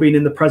attacked or been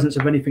in the presence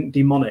of anything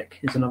demonic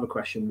is another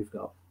question we've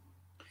got.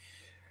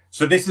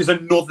 So this is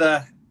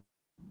another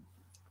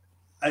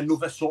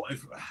sort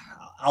of,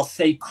 I'll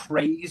say,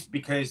 craze,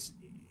 because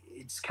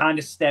it's kind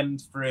of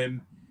stemmed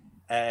from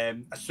a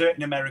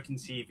certain American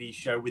TV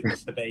show with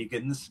Mr.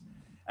 Bagans,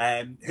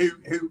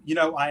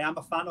 who I am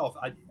a fan of.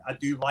 I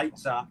do like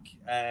Zach.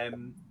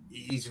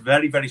 He's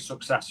very, very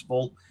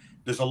successful.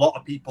 There's a lot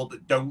of people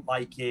that don't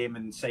like him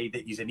and say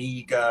that he's an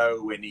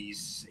ego and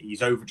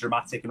he's over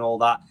dramatic and all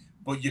that.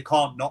 But you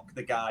can't knock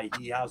the guy.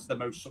 He has the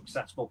most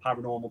successful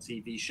paranormal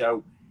TV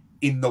show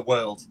in the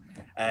world.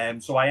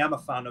 So I am a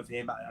fan of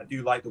him. I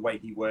do like the way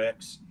he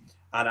works,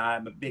 and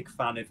I'm a big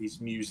fan of his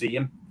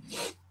museum.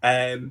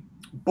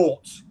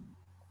 But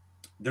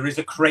there is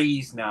a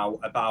craze now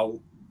about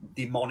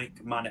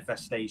demonic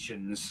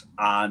manifestations,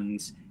 and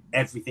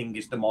everything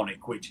is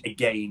demonic, which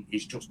again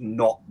is just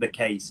not the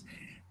case.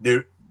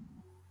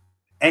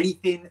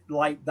 Anything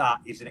like that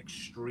is an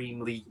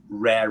extremely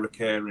rare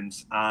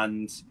occurrence,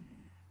 and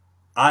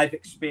I've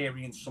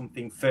experienced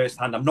something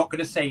firsthand. I'm not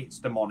going to say it's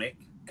demonic,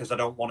 because I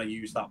don't want to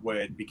use that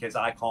word because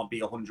I can't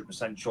be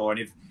 100% sure.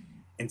 And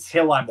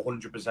until I'm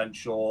 100%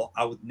 sure,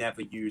 I would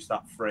never use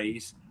that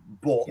phrase.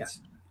 But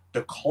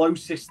the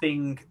closest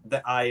thing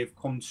that I have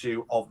come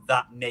to of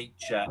that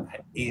nature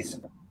is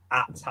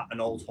at Tatton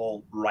Old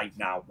Hall right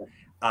now.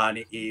 And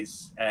it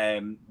is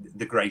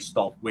the Grey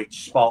Stop,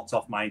 which sparked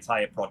off my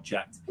entire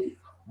project.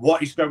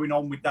 What is going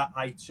on with that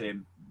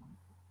item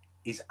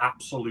is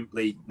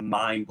absolutely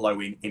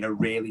mind-blowing in a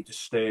really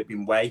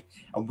disturbing way.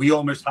 And we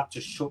almost had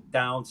to shut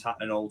down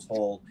Tatton Old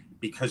Hall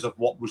because of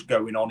what was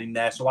going on in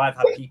there. So I've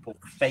had people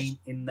faint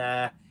in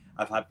there.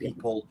 I've had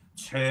people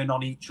turn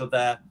on each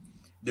other.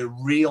 The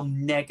real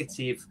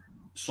negative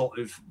sort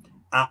of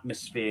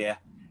atmosphere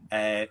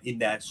in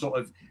there, sort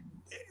of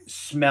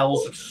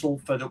smells of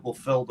sulfur that will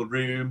fill the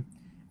room,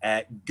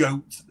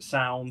 goat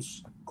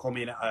sounds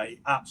coming,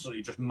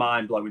 absolutely just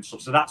mind-blowing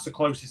stuff. So that's the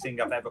closest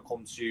thing I've ever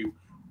come to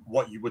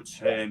what you would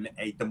term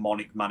a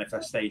demonic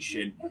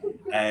manifestation.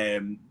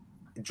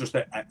 Just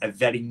a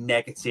very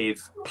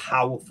negative,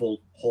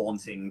 powerful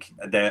haunting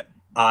that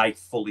I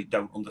fully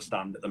don't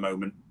understand at the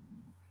moment.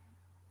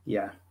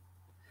 Yeah.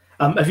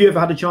 Have you ever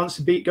had a chance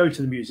to go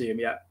to the museum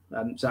yet,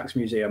 Zach's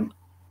museum?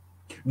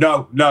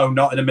 No,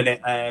 not in a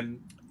minute.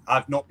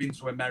 I've not been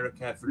to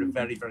America for a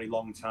very, very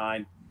long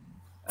time.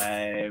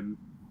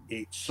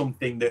 It's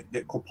something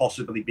that could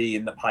possibly be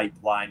in the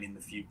pipeline in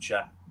the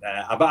future.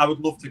 But I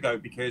would love to go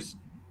because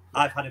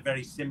I've had a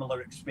very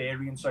similar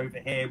experience over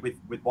here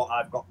with what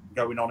I've got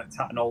going on at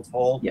Tatton Old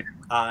Hall. Yeah.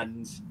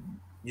 And,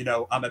 you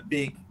know, I'm a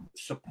big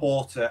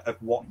supporter of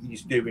what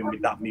he's doing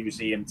with that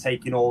museum,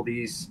 taking all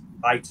these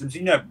items.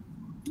 You know,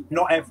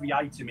 not every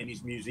item in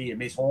his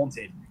museum is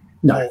haunted.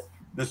 No. But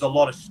there's a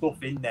lot of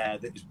stuff in there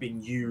that has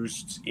been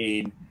used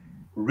in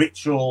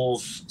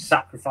rituals,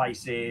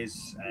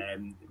 sacrifices,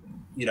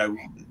 you know,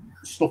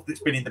 stuff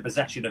that's been in the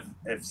possession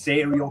of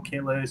serial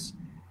killers,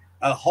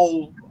 a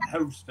whole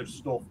host of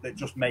stuff that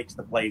just makes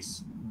the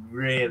place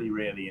really,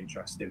 really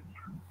interesting.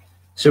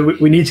 So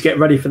we need to get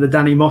ready for the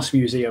Danny Moss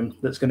Museum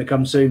that's going to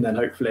come soon then,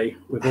 hopefully,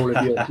 with all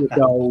of your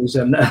goals.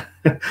 And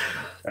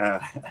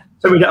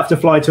so we don't have to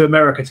fly to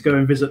America to go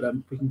and visit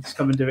them. We can just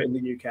come and do it in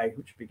the UK,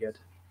 which would be good.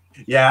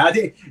 Yeah, I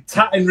think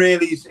Tatton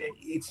really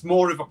it's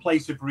more of a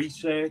place of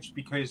research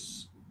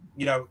because,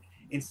 you know,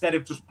 instead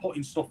of just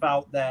putting stuff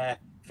out there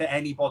for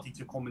anybody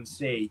to come and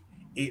see,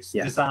 it's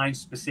designed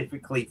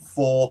specifically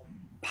for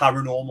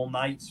paranormal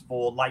nights,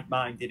 for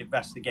like-minded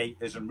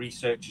investigators and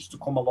researchers to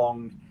come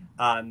along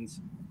and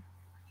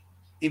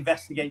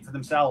investigate for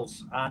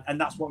themselves. And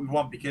that's what we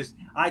want, because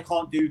I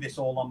can't do this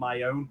all on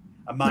my own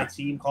and my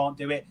team can't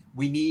do it.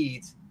 We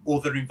need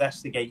other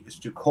investigators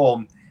to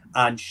come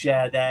and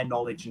share their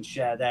knowledge and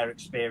share their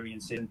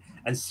experience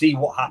and see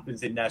what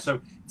happens in there.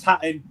 So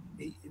Tatton,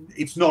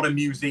 it's not a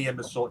museum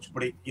as such,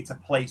 but it's a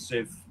place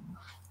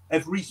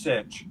of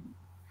research.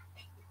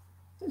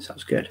 That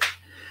sounds good.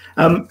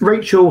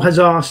 Rachel has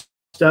asked,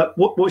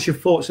 what's your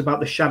thoughts about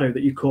the shadow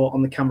that you caught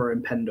on the camera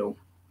in Pendle?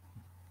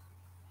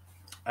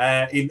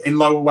 In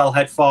Lower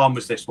Wellhead Farm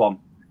was this one?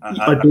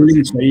 I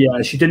believe so,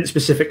 yeah. She didn't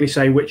specifically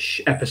say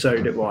which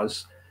episode it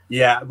was.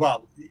 Yeah,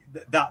 well,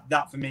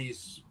 that for me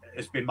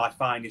has been my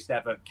finest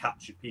ever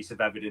captured piece of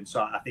evidence.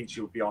 So I think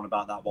she would be on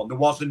about that one. There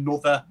was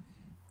another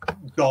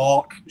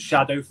dark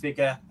shadow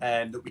figure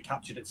that we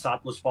captured at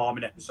Sadler's Farm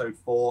in episode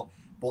 4.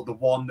 But the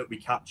one that we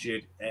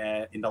captured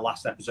in the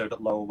last episode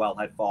at Lower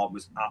Wellhead Farm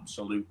was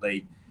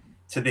absolutely,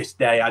 to this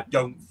day, I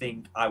don't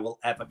think I will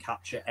ever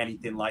capture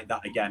anything like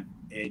that again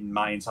in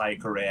my entire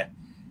career.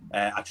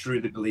 I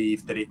truly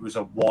believe that it was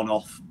a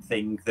one-off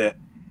thing that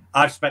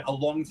I've spent a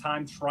long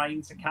time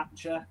trying to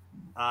capture.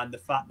 And the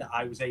fact that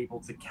I was able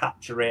to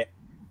capture it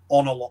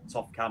on a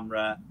laptop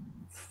camera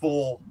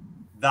for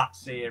that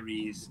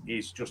series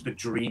is just a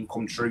dream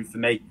come true for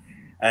me.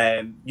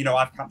 You know,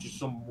 I've captured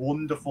some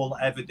wonderful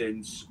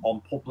evidence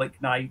on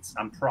public nights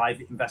and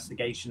private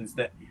investigations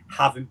that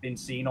haven't been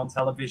seen on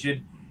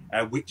television,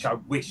 which I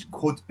wish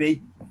could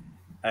be.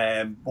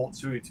 But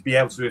to be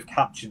able to have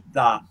captured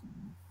that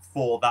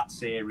for that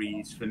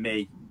series, for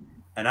me,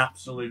 an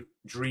absolute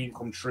dream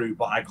come true.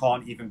 But I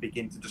can't even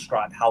begin to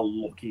describe how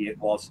lucky it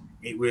was.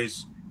 It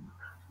was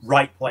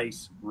right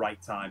place,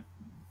 right time.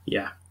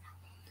 Yeah.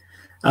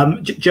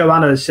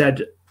 Joanna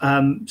said,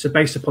 so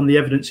based upon the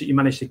evidence that you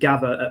managed to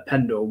gather at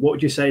Pendle, what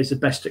would you say is the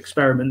best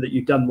experiment that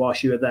you've done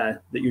whilst you were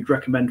there that you'd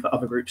recommend for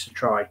other groups to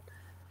try?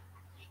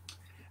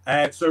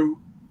 So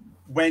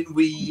when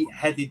we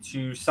headed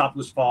to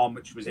Sadler's Farm,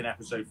 which was in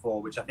episode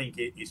 4, which I think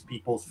is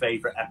people's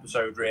favourite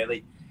episode,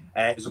 really,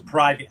 it was a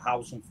private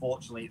house.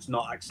 Unfortunately, it's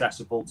not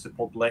accessible to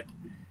public.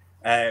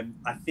 I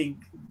think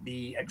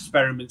the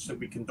experiments that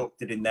we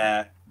conducted in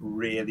there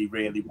really,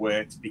 really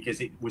worked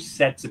because it was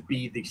said to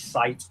be the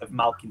site of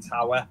Malkin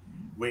Tower,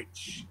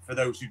 which, for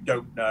those who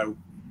don't know,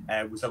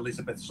 was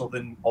Elizabeth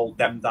Southern Old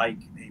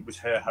Demdike. It was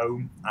her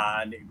home,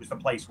 and it was the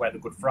place where the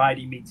Good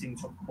Friday meeting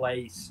took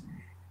place.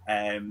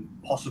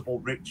 Possible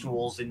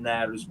rituals in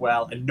there as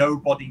well, and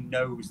nobody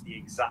knows the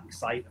exact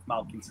site of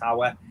Malkin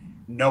Tower.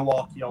 No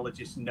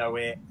archaeologists know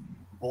it,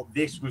 but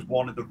this was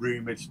one of the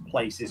rumoured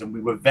places, and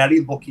we were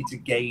very lucky to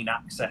gain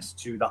access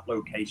to that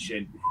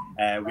location.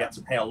 We had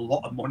to pay a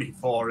lot of money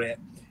for it,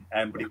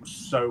 but it was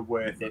so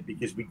worth it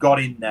because we got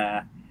in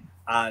there,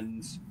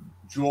 and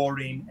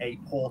during a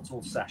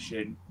portal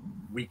session,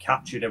 we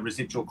captured a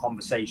residual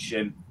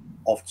conversation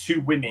of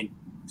two women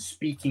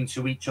speaking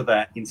to each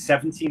other in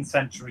 17th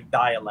century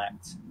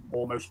dialect,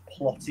 almost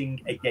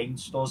plotting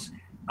against us.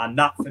 And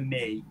that, for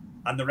me,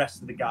 and the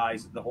rest of the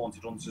guys at the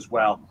Haunted Hunts as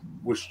well,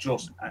 was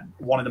just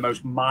one of the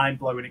most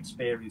mind-blowing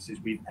experiences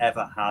we've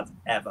ever had,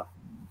 ever.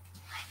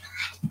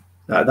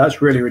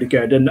 That's really, really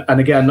good. And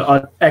again,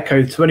 I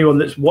echo to anyone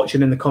that's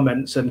watching in the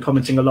comments and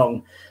commenting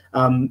along,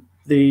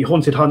 the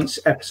Haunted Hunts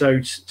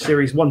episodes,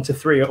 series 1 to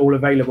 3, are all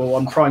available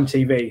on Prime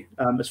TV,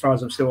 as far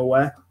as I'm still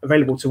aware,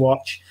 available to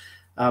watch.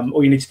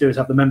 All you need to do is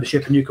have the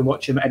membership and you can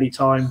watch them at any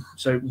time.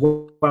 So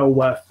well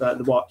worth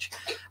the watch.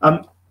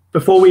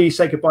 Before we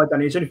say goodbye,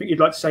 Danny, is there anything you'd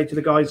like to say to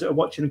the guys that are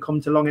watching and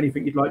comment along?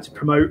 Anything you'd like to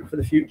promote for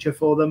the future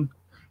for them?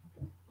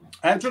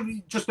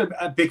 Just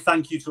a big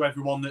thank you to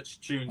everyone that's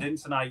tuned in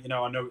tonight. You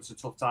know, I know it's a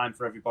tough time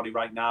for everybody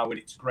right now, and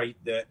it's great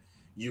that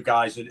you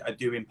guys are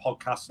doing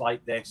podcasts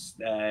like this,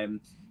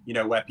 you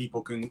know, where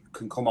people can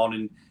come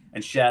on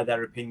and share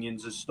their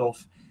opinions and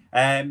stuff.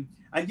 And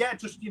yeah,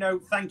 just, you know,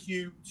 thank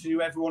you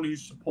to everyone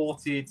who's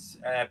supported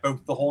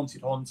both the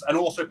Haunted Hunts and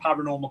also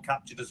Paranormal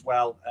Captured as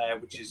well,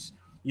 which is,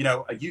 you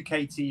know, a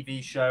UK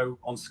TV show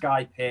on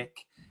Sky Pick,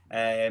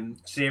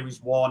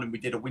 series 1, and we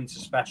did a winter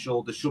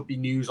special. There should be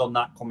news on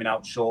that coming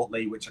out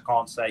shortly, which I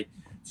can't say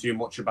too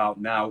much about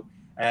now.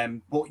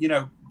 But, you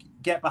know,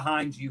 get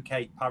behind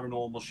UK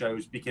paranormal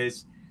shows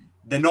because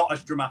they're not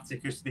as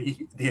dramatic as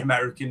the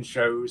American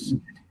shows.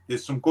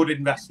 There's some good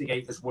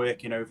investigators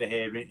working over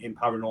here in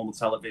paranormal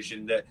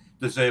television that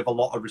deserve a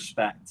lot of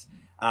respect.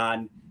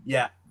 And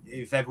yeah,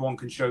 if everyone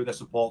can show their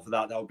support for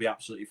that, that would be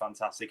absolutely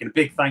fantastic. And a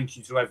big thank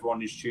you to everyone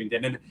who's tuned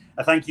in. And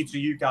a thank you to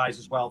you guys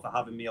as well for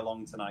having me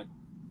along tonight.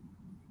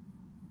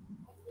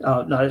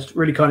 Oh, no, it's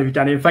really kind of you,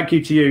 Danny. And thank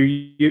you to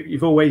you.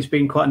 You've always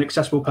been quite an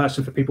accessible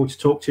person for people to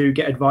talk to,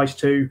 get advice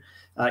to.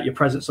 Your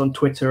presence on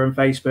Twitter and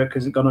Facebook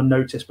hasn't gone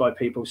unnoticed by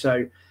people.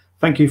 So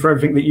thank you for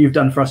everything that you've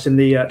done for us in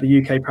the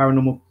UK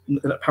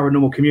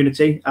paranormal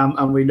community.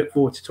 And we look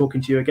forward to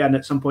talking to you again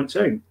at some point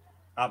soon.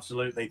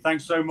 Absolutely.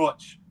 Thanks so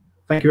much.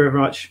 Thank you very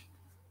much.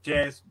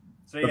 Cheers.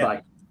 See you.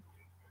 Bye-bye.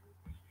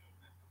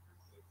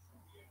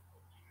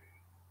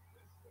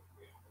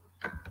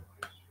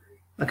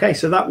 Okay,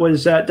 so that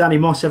was Danny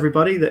Moss,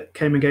 everybody, that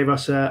came and gave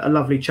us a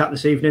lovely chat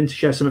this evening to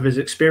share some of his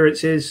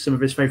experiences, some of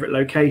his favourite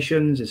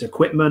locations, his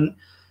equipment.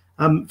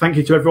 Thank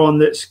you to everyone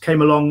that's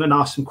came along and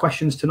asked some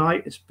questions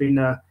tonight. It's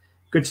been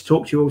good to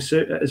talk to you all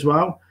as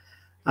well.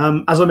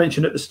 As I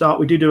mentioned at the start,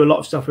 we do a lot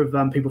of stuff with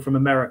people from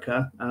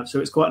America, so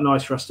it's quite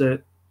nice for us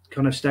to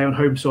kind of stay on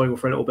home soil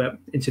for a little bit,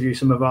 interview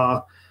some of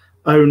our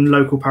own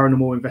local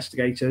paranormal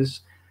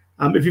investigators.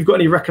 If you've got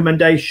any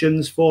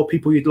recommendations for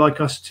people you'd like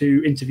us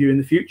to interview in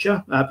the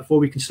future, before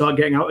we can start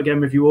getting out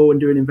again with you all and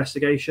doing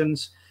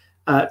investigations,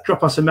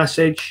 drop us a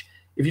message.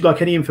 If you'd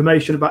like any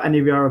information about any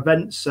of our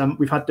events,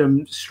 we've had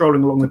them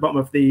scrolling along the bottom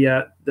of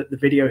the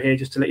video here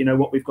just to let you know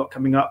what we've got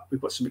coming up.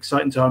 We've got some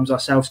exciting times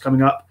ourselves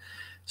coming up.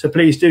 So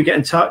please do get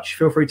in touch.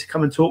 Feel free to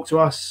come and talk to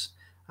us.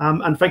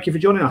 And thank you for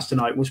joining us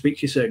tonight. We'll speak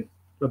to you soon.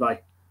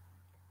 Bye-bye.